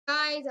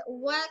guys,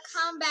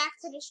 welcome back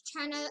to this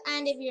channel.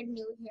 And if you're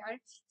new here,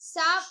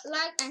 sub,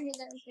 like, and hit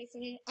the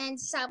notification and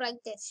sub like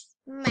this.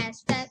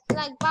 Smash that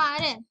like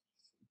button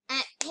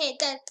and hit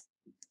the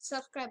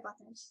subscribe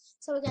button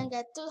so we can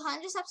get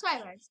 200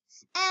 subscribers.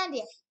 And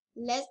yeah,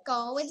 let's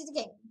go with the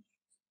game.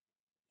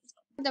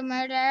 The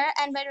murder.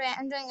 And by the way,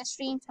 I'm doing a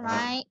stream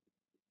tonight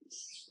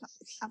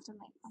after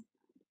my phone.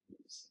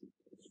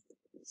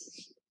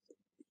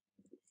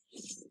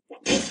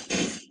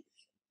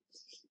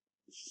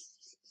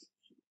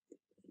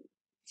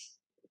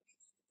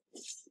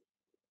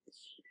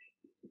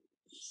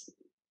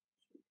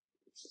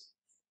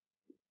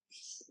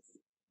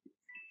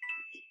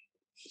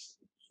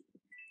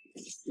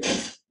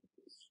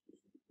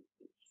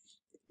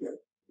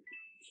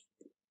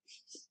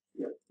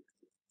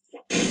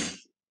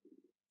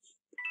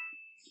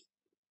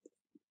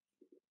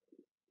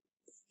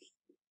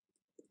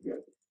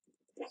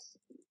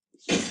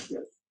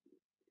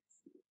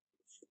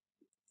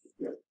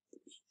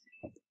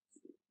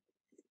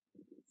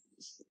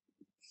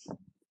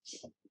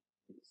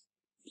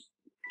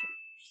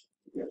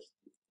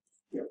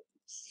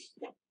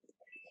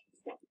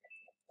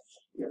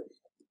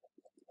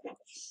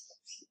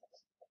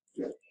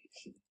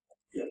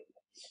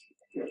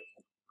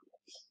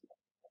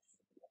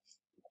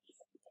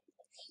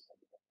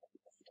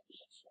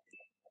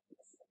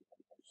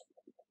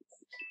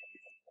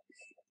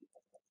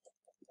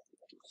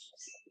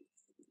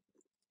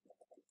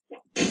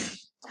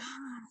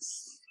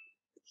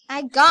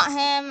 I got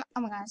him.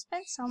 Oh my god, I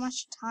spent so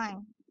much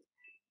time.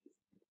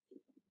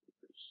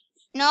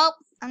 Nope,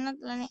 I'm not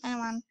letting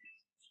anyone.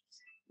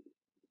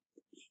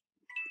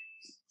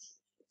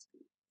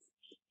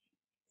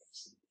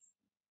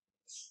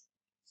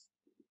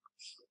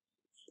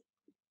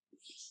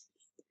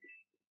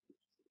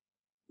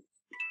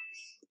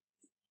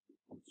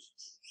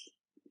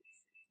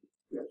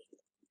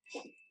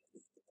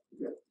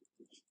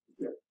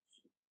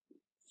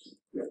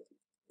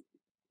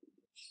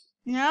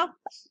 Nope.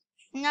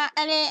 Not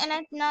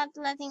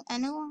letting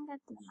anyone get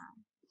the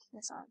mine.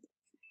 That's all.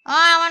 Oh,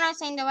 I want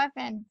to change the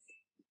weapon.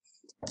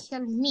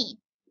 Kill me.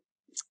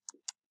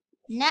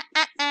 Nah,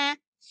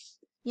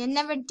 you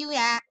never do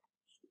that.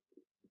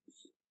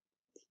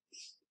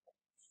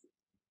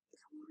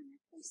 Come on,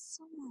 there's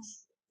someone.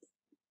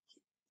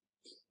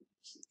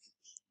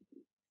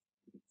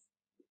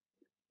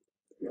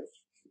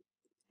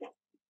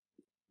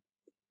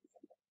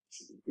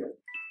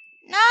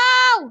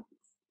 No!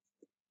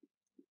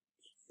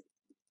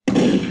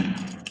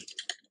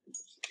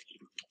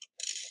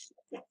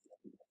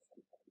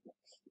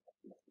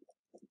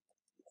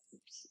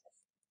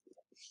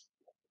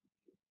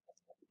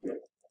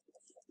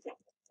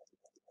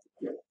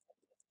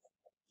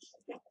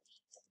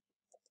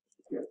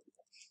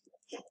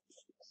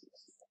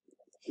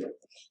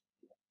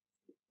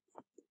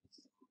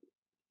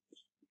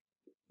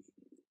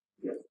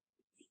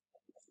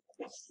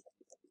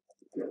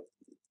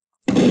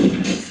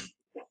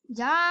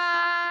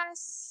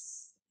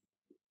 Yes.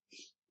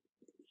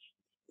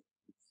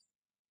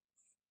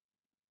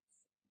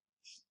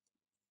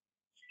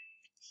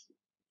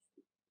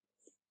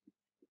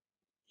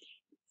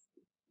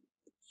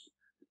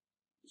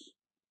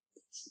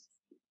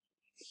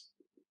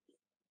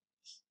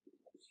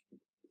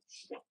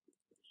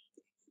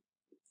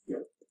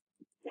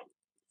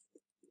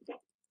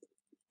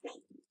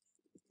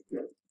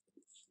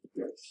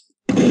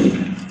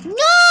 No!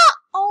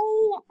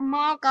 Oh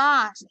my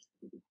gosh.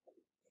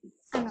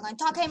 I'm not gonna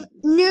talk to him.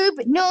 Noob.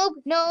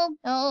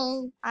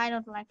 I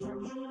don't like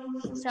him.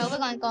 So we're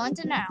gonna go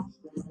into now.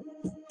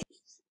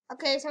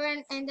 Okay, so we're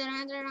in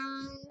another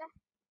round.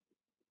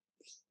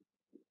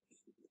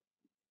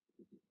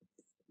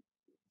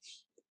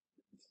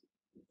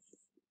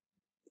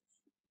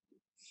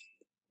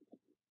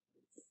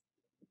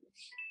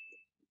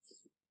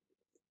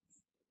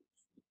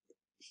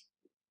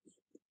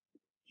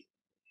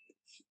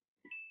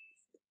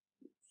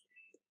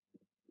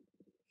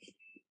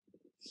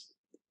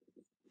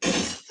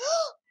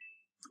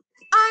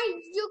 Are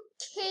you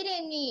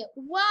kidding me?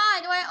 Why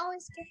do I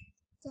always get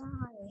to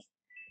die?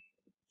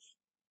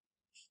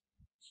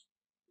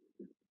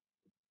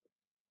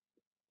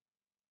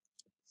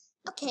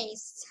 Okay,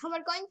 so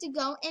we're going to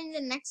go in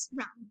the next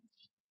round.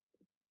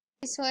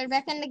 So we're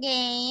back in the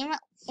game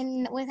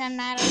with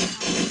another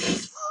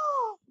round.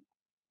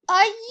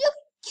 Are you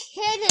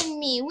kidding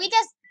me? We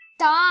just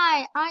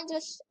died.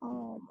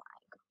 Oh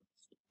my god.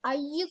 Are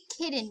you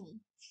kidding me?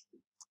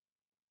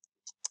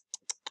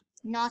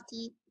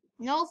 Naughty.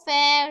 No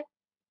fair.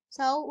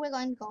 So we're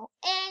going to go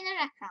in the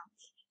next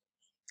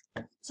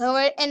round. So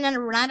we're in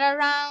another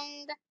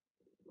round.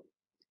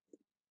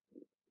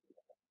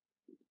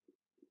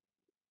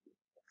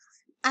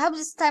 I hope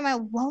this time I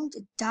won't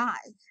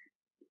die.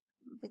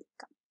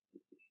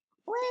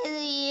 Where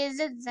is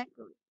it,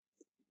 Zachary?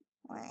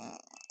 Where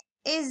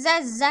is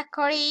that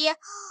Zachary?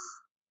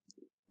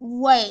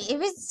 Wait,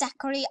 if it's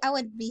Zachary, I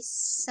would be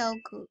so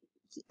cool.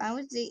 I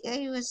was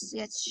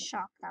just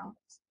shocked out.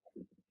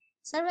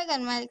 Sorry, I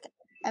got my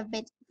a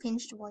bit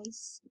pinched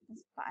voice,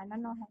 but I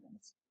don't know how it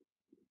is.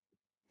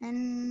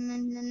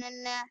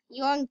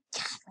 You won't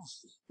get me.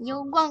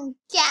 You won't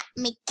get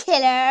me,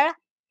 killer.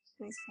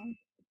 Listen.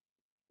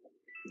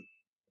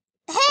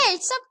 Hey,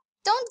 stop!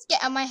 Don't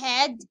get on my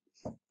head.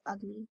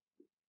 Ugly.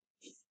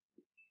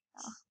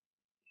 Oh.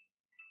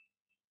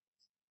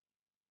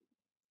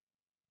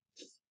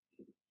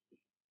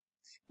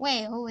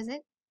 Wait, who is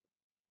it?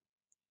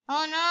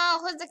 Oh no,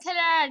 who's the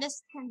killer?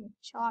 This can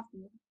show off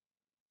you.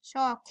 Show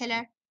off,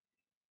 killer.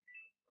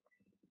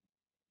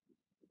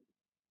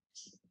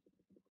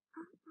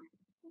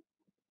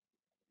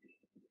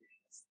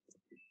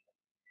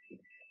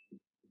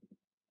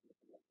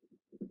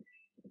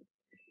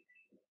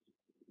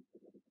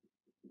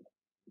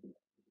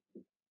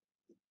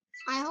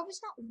 I hope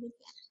it's not weird.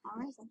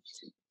 Alright.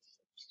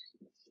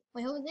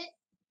 Wait, who is it?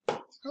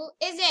 Who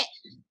is it?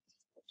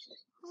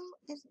 Who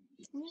is it?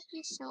 Can you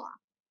please show off?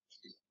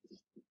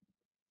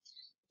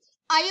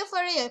 Are you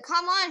for real?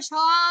 Come on, show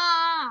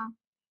off.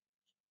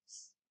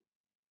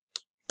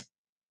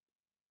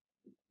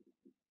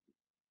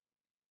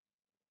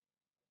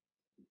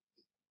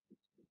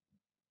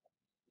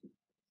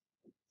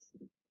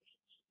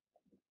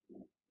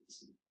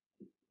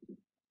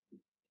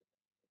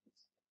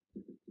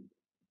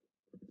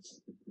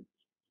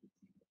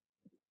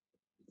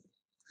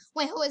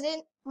 Wait, who is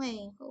it?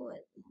 Wait, who is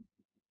it?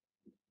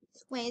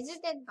 Wait, is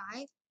it that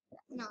guy?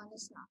 No,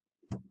 it's not.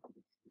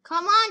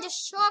 Come on,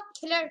 just show up,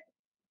 killer.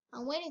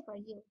 I'm waiting for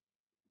you.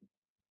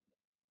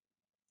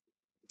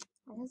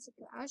 I was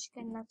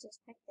cannot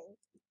just spectate.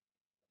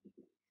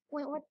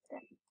 Wait, what the?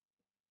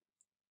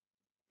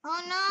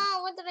 Oh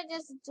no, what did I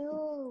just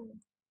do?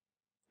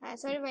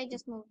 Sorry if I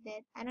just moved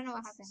it. I don't know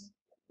what happened.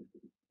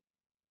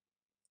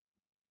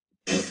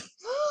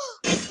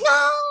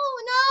 No,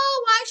 no,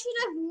 I should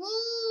have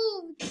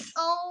moved.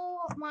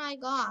 Oh my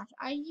gosh,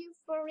 are you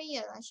for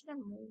real? I should have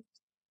moved.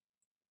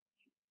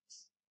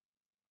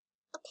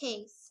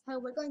 Okay, so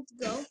we're going to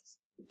go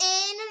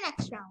in the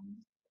next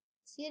round.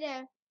 See you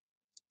there.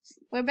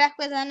 We're back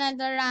with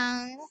another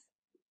round.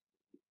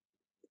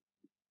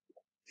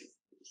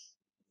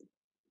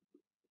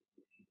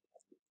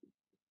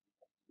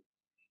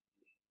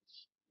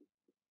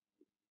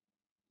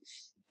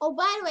 Oh,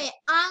 by the way,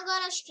 I'm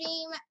gonna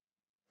stream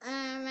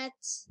at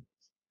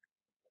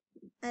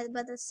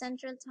the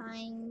central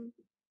time.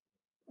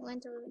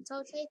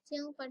 So stay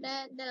tuned for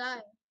the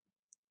live.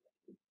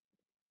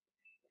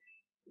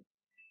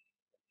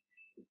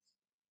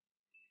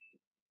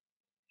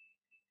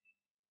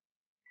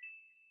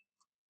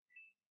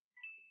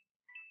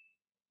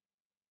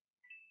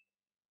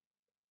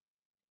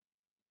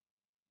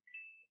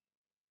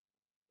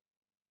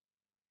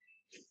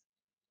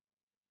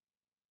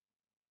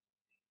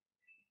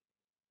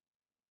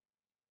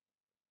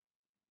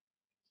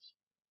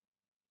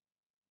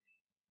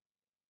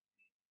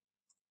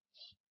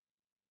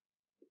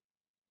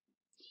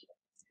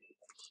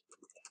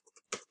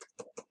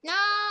 No,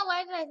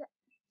 why did I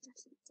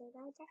just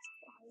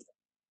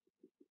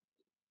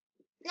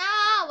No,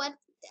 what?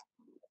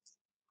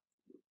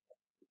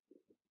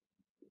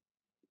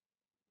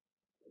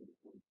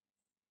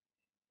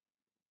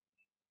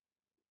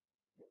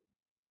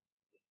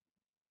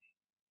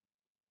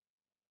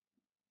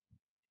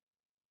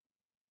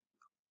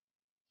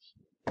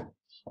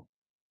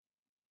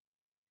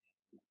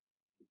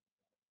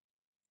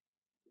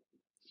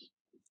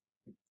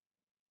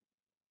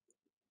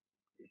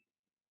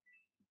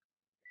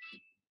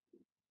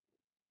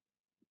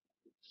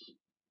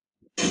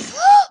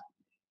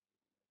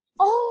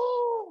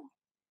 Oh,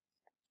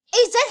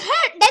 is that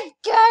her? That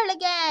girl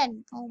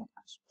again? Oh my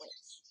gosh!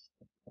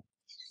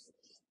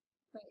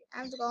 Wait. I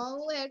have to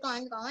go. We're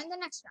going to go in the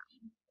next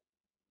round.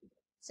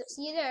 So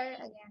see you there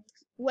again.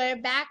 We're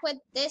back with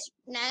this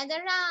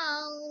another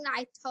round.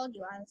 I told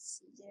you I'll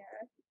see you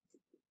there.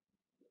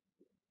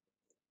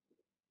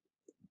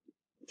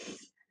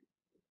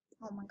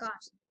 Oh my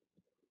gosh.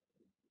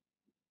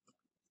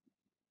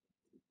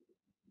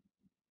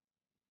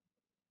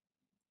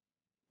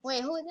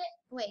 Wait, who is it?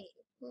 Wait,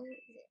 who is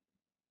it?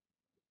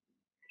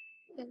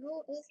 Okay,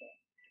 who is it?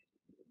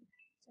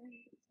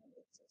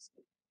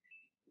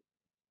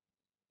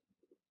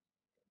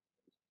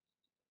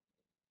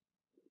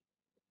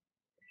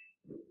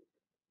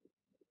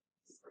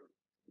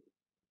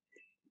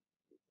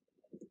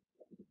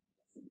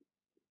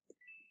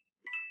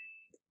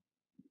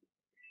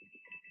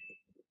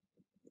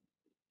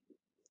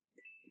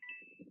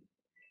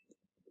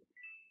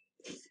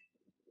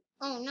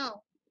 Oh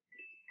no.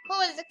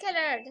 Who is the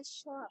killer?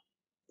 Just show up.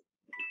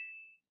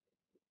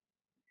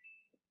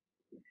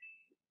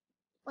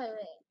 Wait.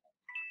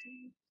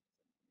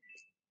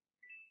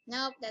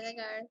 Nope, that's a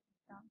girl.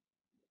 No.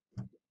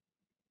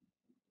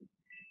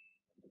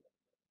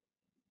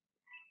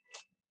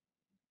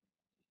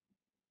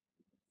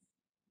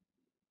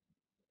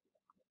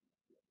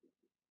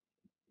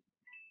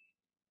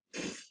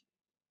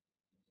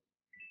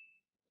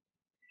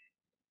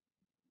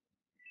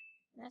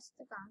 That's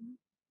the gun.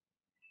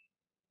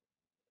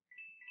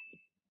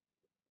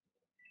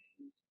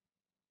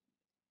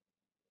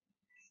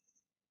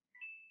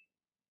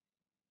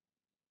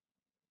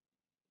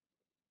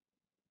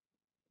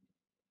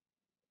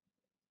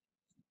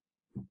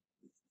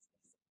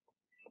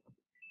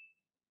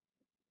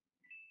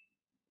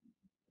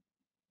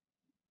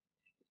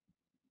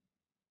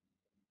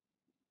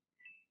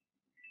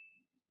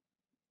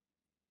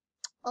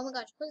 Oh my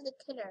gosh, who's the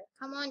killer?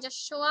 Come on, just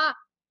show up.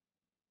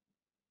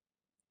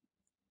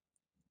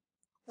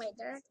 Wait,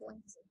 there are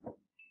 20.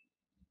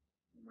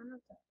 One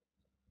of them.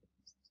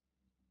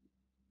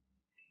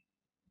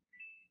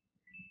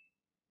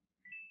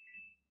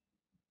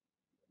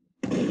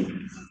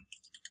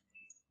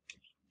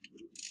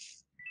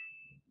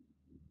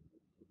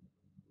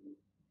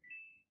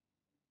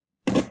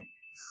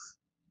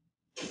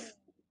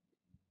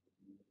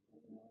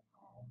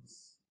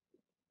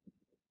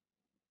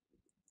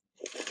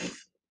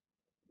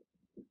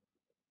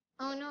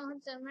 Oh no,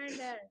 it's a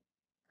murder.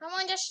 Come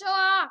on, just show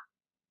up.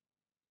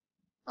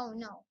 Oh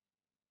no.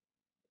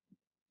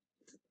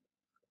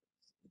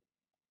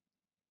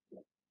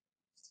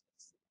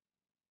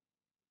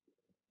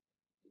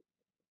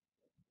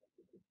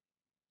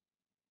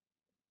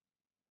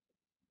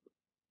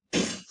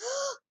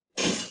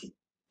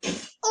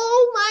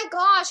 Oh my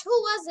gosh, who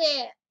was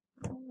it?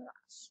 Oh my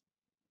gosh.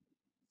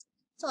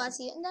 So I'll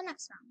see you in the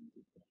next round.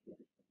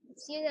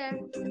 See you there.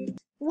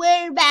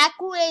 We're back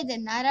with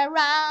another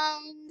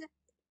round.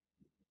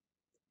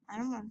 I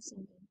don't want to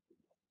sing it.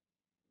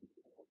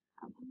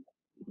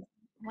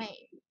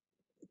 Wait.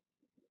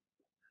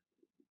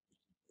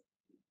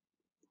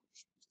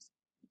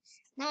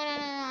 No,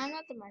 I'm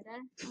not the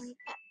murderer.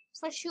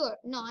 For sure.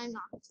 No, I'm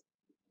not.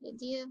 Did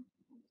you?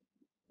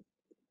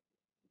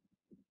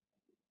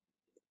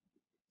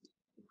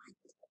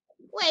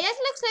 Wait, that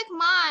looks like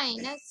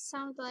mine. That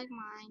sounds like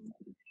mine.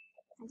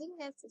 I think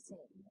that's the same.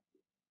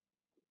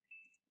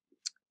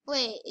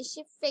 Wait, is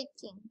she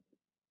faking?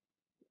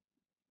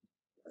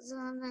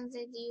 Sometimes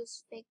they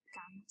use fake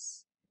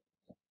guns.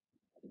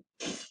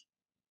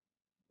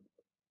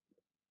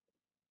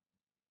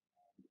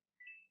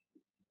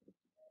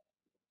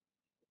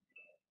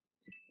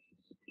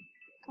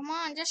 Come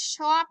on, just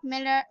show up,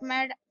 murder.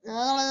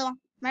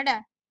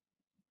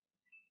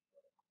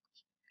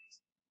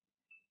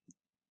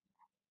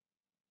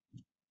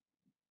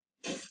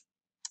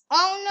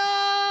 Oh no!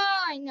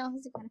 I know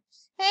who's gonna.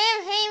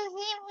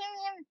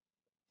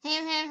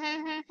 Him.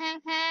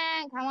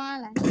 Come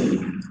on,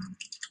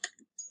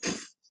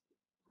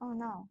 oh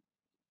no.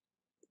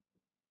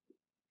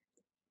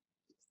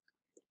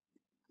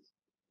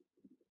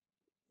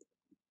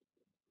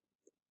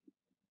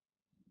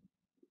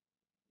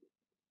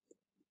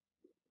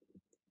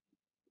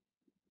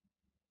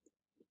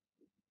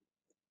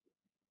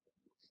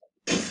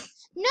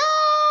 No!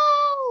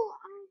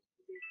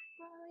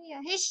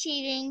 Yeah, he's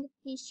cheating.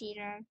 He's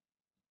cheater.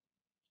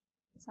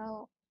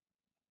 So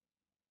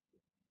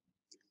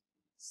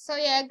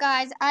yeah,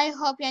 guys. I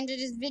hope you enjoyed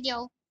this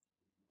video.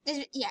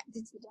 This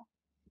video.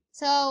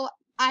 So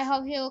I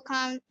hope you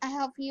come. I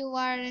hope you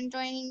are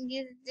enjoying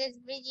these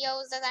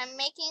videos that I'm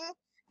making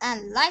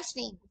and live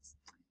streams.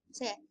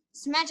 So yeah,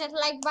 smash that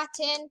like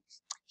button,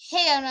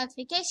 hit the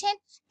notification,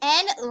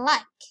 and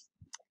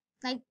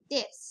like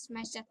this.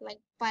 Smash that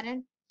like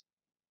button.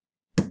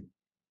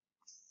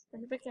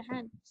 Don't break your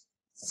hand.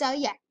 So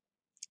yeah,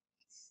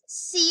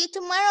 see you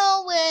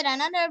tomorrow with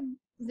another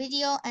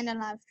video and a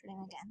live stream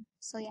again.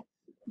 So yeah,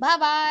 bye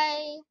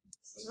bye.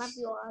 Love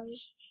you all.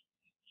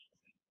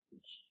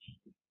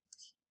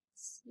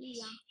 See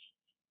ya.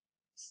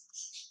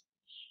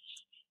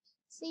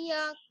 See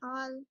ya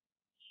all.